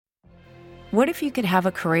What if you could have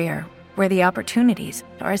a career where the opportunities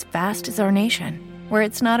are as vast as our nation, where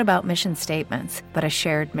it's not about mission statements, but a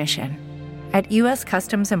shared mission? At U.S.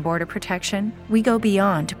 Customs and Border Protection, we go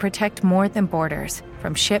beyond to protect more than borders.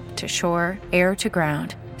 From ship to shore, air to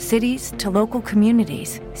ground, cities to local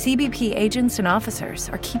communities, CBP agents and officers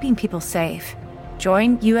are keeping people safe.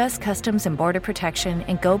 Join U.S. Customs and Border Protection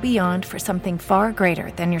and go beyond for something far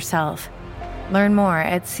greater than yourself. Learn more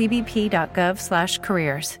at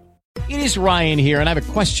cbp.gov/careers. It is Ryan here, and I have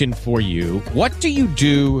a question for you. What do you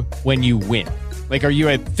do when you win? Like, are you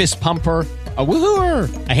a fist pumper, a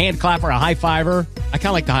woohooer, a hand clapper, a high fiver? I kind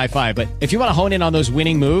of like the high five, but if you want to hone in on those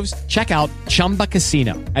winning moves, check out Chumba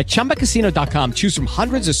Casino. At ChumbaCasino.com, choose from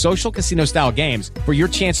hundreds of social casino-style games for your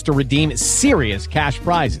chance to redeem serious cash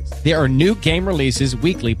prizes. There are new game releases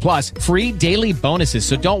weekly, plus free daily bonuses.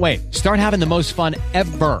 So don't wait. Start having the most fun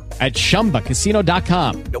ever at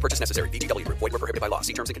ChumbaCasino.com. No purchase necessary. VGW. Void where prohibited by law.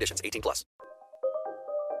 See terms and conditions. 18+.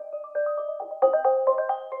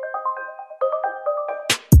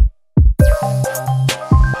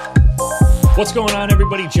 What's going on,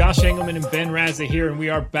 everybody? Josh Engelman and Ben Raza here, and we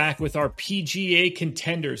are back with our PGA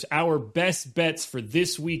contenders, our best bets for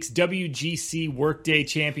this week's WGC Workday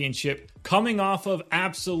Championship, coming off of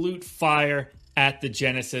absolute fire at the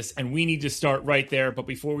Genesis, and we need to start right there. But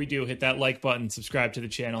before we do, hit that like button, subscribe to the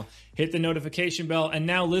channel, hit the notification bell, and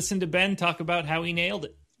now listen to Ben talk about how he nailed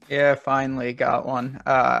it. Yeah, finally got one.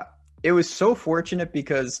 It was so fortunate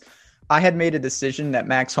because I had made a decision that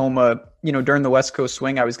Max Homa, during the West Coast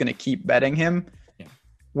swing, I was going to keep betting him. Yeah.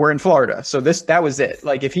 We're in Florida. So that was it.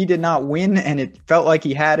 Like, if he did not win and it felt like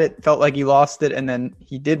he had it, felt like he lost it, and then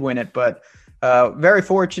he did win it. But very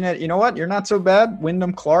fortunate. You know what? You're not so bad.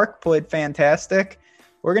 Wyndham Clark played fantastic.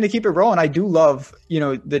 We're going to keep it rolling. I do love,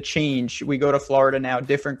 the change. We go to Florida now,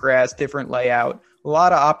 different grass, different layout, a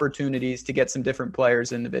lot of opportunities to get some different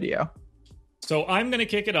players in the video. So I'm going to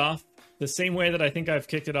kick it off the same way that I think I've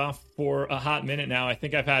kicked it off for a hot minute now. I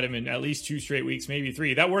think I've had him in at least 2 straight weeks, maybe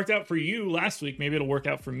 3. That worked out for you last week. Maybe it'll work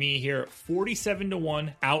out for me here.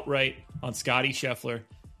 47-1 outright on Scotty Scheffler.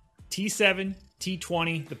 T7,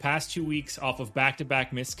 T20 the past 2 weeks off of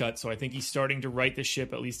back-to-back miscuts. So I think he's starting to right the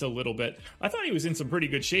ship at least a little bit. I thought he was in some pretty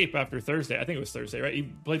good shape after Thursday. I think it was Thursday, right? He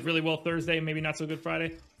played really well Thursday, maybe not so good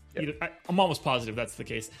Friday. Yep. I'm almost positive that's the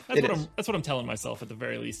case. That's what I'm telling myself at the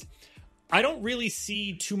very least. I don't really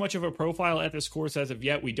see too much of a profile at this course as of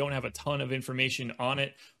yet. We don't have a ton of information on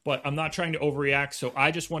it, but I'm not trying to overreact. So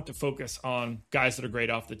I just want to focus on guys that are great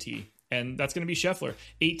off the tee. And that's going to be Scheffler.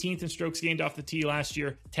 18th in strokes gained off the tee last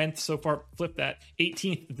year. 10th so far. Flip that.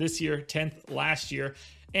 18th this year. 10th last year.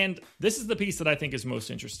 And this is the piece that I think is most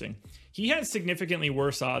interesting. He has significantly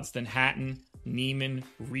worse odds than Hatton, Neiman,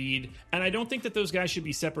 Reed, and I don't think that those guys should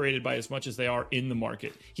be separated by as much as they are in the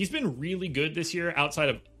market. He's been really good this year outside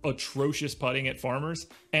of atrocious putting at Farmers,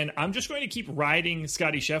 and I'm just going to keep riding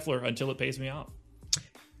Scotty Scheffler until it pays me off.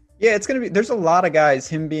 Yeah, it's going to be, there's a lot of guys,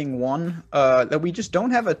 him being one, that we just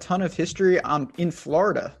don't have a ton of history on in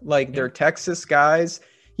Florida. Like, they're Texas guys.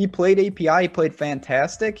 He played API, he played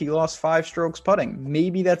fantastic. He lost 5 strokes putting.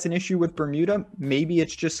 Maybe that's an issue with Bermuda. Maybe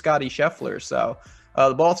it's just Scotty Scheffler. So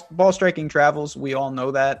the ball striking travels. We all know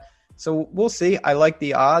that. So we'll see. I like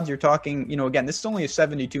the odds. You're talking, again, this is only a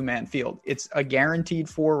 72-man field. It's a guaranteed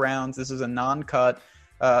 4 rounds. This is a non-cut.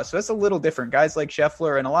 So that's a little different. Guys like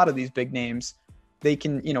Scheffler and a lot of these big names, they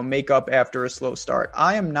can, make up after a slow start.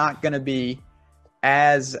 I am not going to be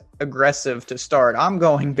as aggressive to start. I'm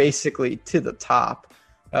going basically to the top.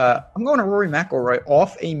 I'm going to Rory McIlroy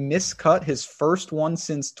off a miscut, his first one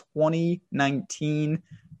since 2019.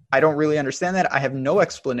 I don't really understand that. I have no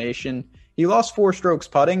explanation. He lost 4 strokes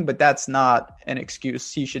putting, but that's not an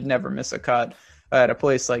excuse. He should never miss a cut at a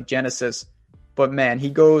place like Genesis. But man, he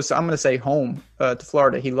goes, I'm going to say home to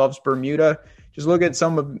Florida. He loves Bermuda. Just look at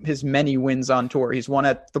some of his many wins on tour. He's won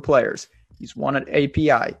at the Players. He's won at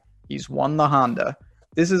API. He's won the Honda.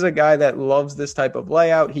 This is a guy that loves this type of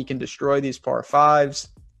layout. He can destroy these par 5s.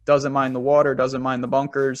 Doesn't mind the water, doesn't mind the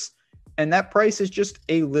bunkers. And that price is just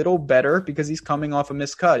a little better because he's coming off a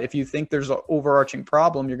miscut. If you think there's an overarching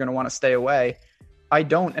problem, you're going to want to stay away. I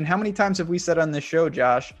don't. And how many times have we said on this show,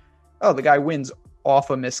 Josh, oh, the guy wins off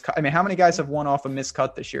a miscut? I mean, how many guys have won off a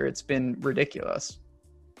miscut this year? It's been ridiculous.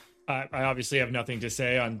 I obviously have nothing to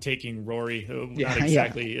say on taking Rory. Not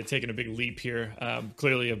exactly taking a big leap here.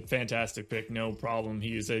 Clearly a fantastic pick, no problem.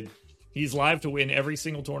 He's live to win every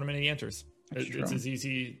single tournament he enters. It's as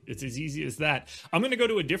easy as that. I'm going to go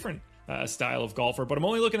to a different style of golfer, but I'm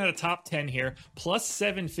only looking at a top 10 here. Plus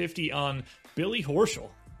 750 on Billy Horschel.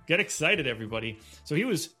 Get excited, everybody. So he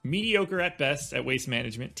was mediocre at best at Waste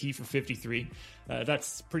Management, T for 53.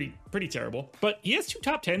 That's pretty terrible. But he has 2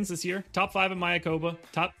 top 10s this year. Top 5 at Mayakoba,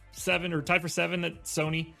 top 7 or tied for 7 at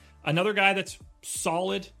Sony. Another guy that's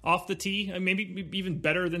solid off the tee, maybe even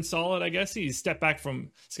better than solid, I guess. He's stepped back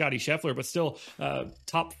from Scotty Scheffler, but still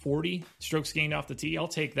top 40 strokes gained off the tee. I'll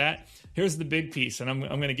take that. Here's the big piece, and I'm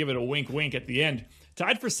going to give it a wink at the end.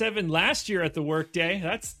 Tied for 7 last year at the Workday.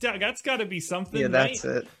 That's got to be something. Yeah, that's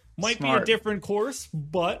it. Might Smart. be a different course,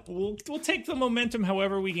 but we'll take the momentum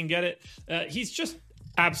however we can get it. He's just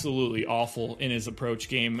absolutely awful in his approach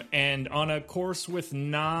game, and on a course with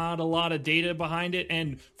not a lot of data behind it,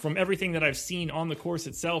 and from everything that I've seen on the course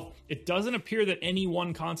itself, it doesn't appear that any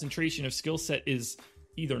one concentration of skill set is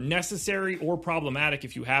either necessary or problematic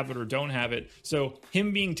if you have it or don't have it. So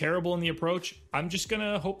him being terrible in the approach, I'm just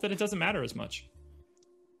gonna hope that it doesn't matter as much.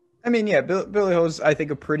 I mean, yeah, Billy Ho's, I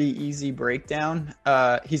think, a pretty easy breakdown.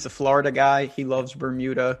 He's a Florida guy. He loves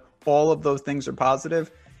Bermuda. All of those things are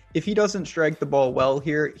positive. If he doesn't strike the ball well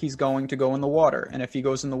here, he's going to go in the water. And if he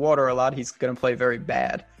goes in the water a lot, he's going to play very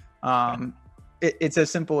bad. It's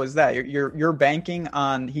as simple as that. You're banking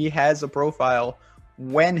on he has a profile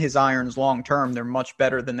when his irons long-term, they're much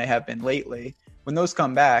better than they have been lately. When those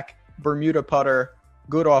come back, Bermuda putter,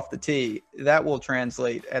 good off the tee, that will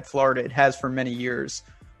translate at Florida. It has for many years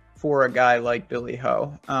for a guy like Billy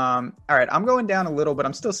Ho. All right, I'm going down a little, but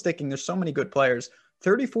I'm still sticking. There's so many good players.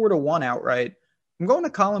 34-1 outright. I'm going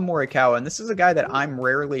to Colin Morikawa, and this is a guy that I'm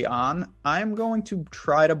rarely on. I'm going to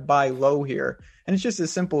try to buy low here. And it's just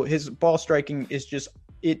as simple. His ball striking is just,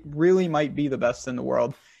 it really might be the best in the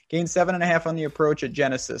world. Gained 7.5 on the approach at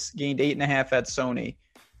Genesis. Gained 8.5 at Sony.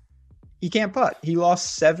 He can't putt. He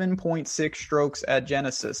lost 7.6 strokes at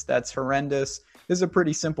Genesis. That's horrendous. This is a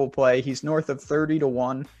pretty simple play. He's north of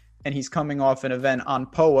 30-1. And he's coming off an event on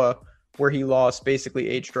POA where he lost basically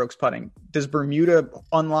 8 strokes putting. Does Bermuda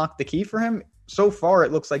unlock the key for him? So far,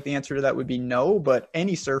 it looks like the answer to that would be no, but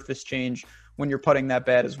any surface change when you're putting that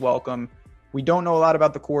bad is welcome. We don't know a lot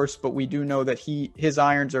about the course, but we do know that his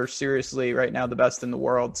irons are seriously right now the best in the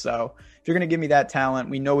world. So if you're going to give me that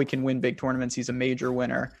talent, we know he can win big tournaments. He's a major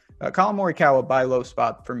winner. Colin Morikawa, buy low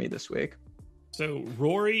spot for me this week. So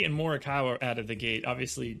Rory and Morikawa out of the gate,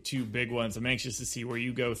 obviously 2 big ones. I'm anxious to see where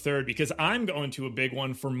you go third because I'm going to a big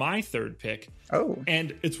one for my third pick. Oh.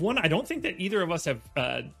 And it's one I don't think that either of us have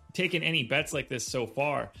taken any bets like this so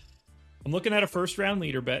far. I'm looking at a first round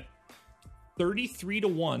leader bet,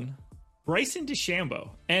 33-1, Bryson DeChambeau.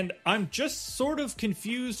 And I'm just sort of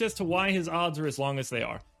confused as to why his odds are as long as they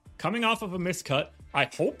are. Coming off of a miscut, I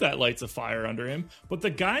hope that lights a fire under him. But the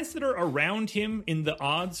guys that are around him in the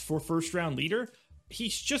odds for first round leader,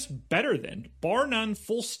 he's just better than. Bar none,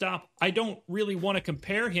 full stop. I don't really want to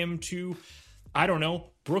compare him to, I don't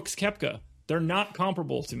know, Brooks Koepka. They're not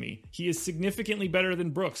comparable to me. He is significantly better than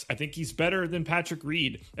Brooks. I think he's better than Patrick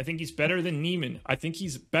Reed. I think he's better than Neiman. I think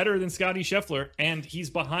he's better than Scotty Scheffler. And he's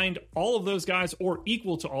behind all of those guys or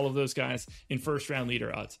equal to all of those guys in first round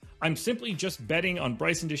leader odds. I'm simply just betting on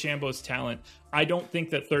Bryson DeChambeau's talent. I don't think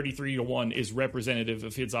that 33-1 is representative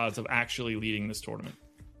of his odds of actually leading this tournament.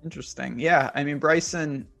 Interesting. Yeah, I mean,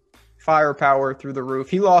 Bryson, firepower through the roof.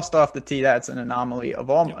 He lost off the tee. That's an anomaly of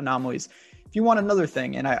all anomalies. If you want another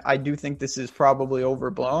thing, and I do think this is probably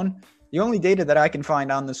overblown, the only data that I can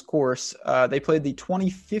find on this course, they played the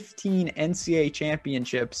 2015 NCAA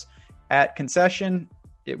Championships at Concession.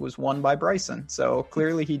 It was won by Bryson. So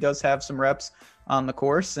clearly he does have some reps on the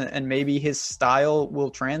course, and maybe his style will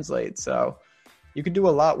translate. So you could do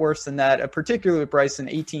a lot worse than that, particularly with Bryson,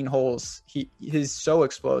 18 holes. He's so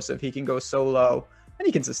explosive. He can go so low. And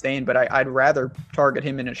he can sustain, but I'd rather target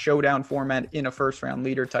him in a showdown format, in a first-round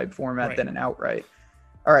leader type format than an outright.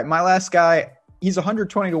 All right, my last guy, he's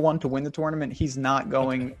 120-1 to win the tournament. He's not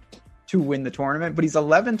going to win the tournament, but he's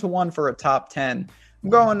 11-1 for a top 10. I'm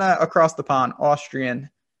going across the pond, Austrian.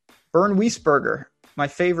 Bernd Wiesberger, my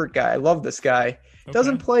favorite guy. I love this guy.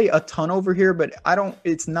 Doesn't play a ton over here, but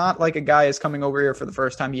it's not like a guy is coming over here for the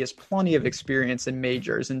first time. He has plenty of experience in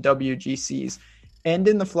majors and WGCs. And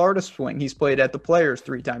in the Florida swing, he's played at the Players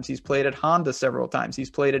 3 times. He's played at Honda several times.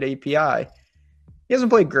 He's played at API. He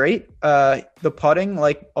hasn't played great. The putting,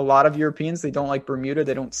 like a lot of Europeans, they don't like Bermuda.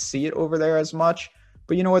 They don't see it over there as much.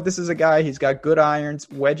 But you know what? This is a guy, he's got good irons,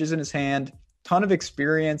 wedges in his hand, ton of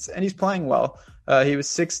experience, and he's playing well. He was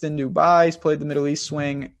 6th in Dubai. He's played the Middle East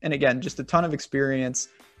swing. And again, just a ton of experience.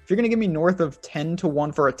 If you're going to give me north of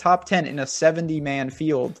 10-1 for a top 10 in a 70-man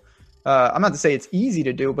field, I'm not to say it's easy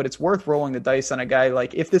to do, but it's worth rolling the dice on a guy.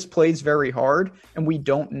 Like, if this plays very hard and we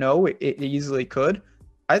don't know, it easily could.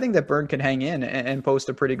 I think that Bernd can hang in and post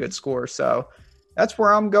a pretty good score. So that's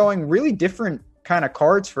where I'm going. Really different kind of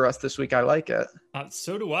cards for us this week. I like it.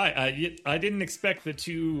 So do I. I didn't expect the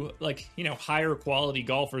two, higher quality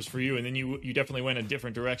golfers for you, and then you definitely went a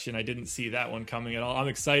different direction. I didn't see that one coming at all. I'm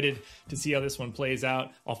excited to see how this one plays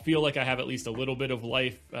out. I'll feel like I have at least a little bit of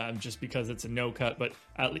life just because it's a no cut, but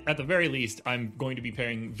at the very least, I'm going to be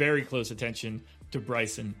paying very close attention to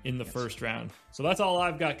Bryson in the first round. So that's all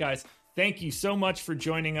I've got, guys. Thank you so much for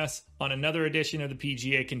joining us on another edition of the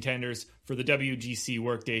PGA Contenders for the WGC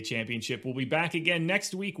Workday Championship. We'll be back again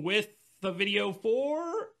next week with the video for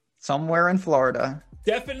somewhere in Florida.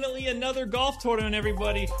 Definitely another golf tournament,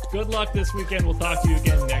 everybody. Good luck this weekend. We'll talk to you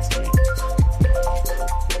again next week.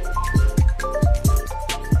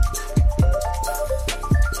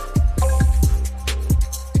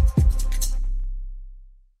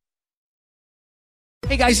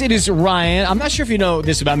 Hey guys, it is Ryan. I'm not sure if you know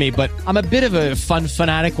this about me, but I'm a bit of a fun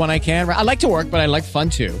fanatic when I can. I like to work, but I like fun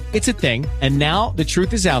too. It's a thing. And now the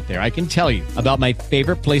truth is out there. I can tell you about my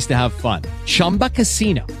favorite place to have fun. Chumba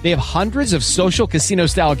Casino. They have hundreds of social casino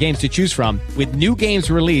style games to choose from with new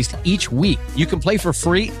games released each week. You can play for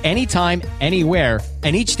free anytime, anywhere.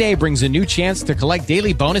 And each day brings a new chance to collect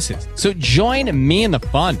daily bonuses. So join me in the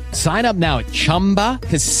fun. Sign up now at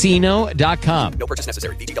ChumbaCasino.com. No purchase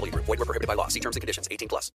necessary. VGW Group. Void where prohibited by law. See terms and conditions. 18+.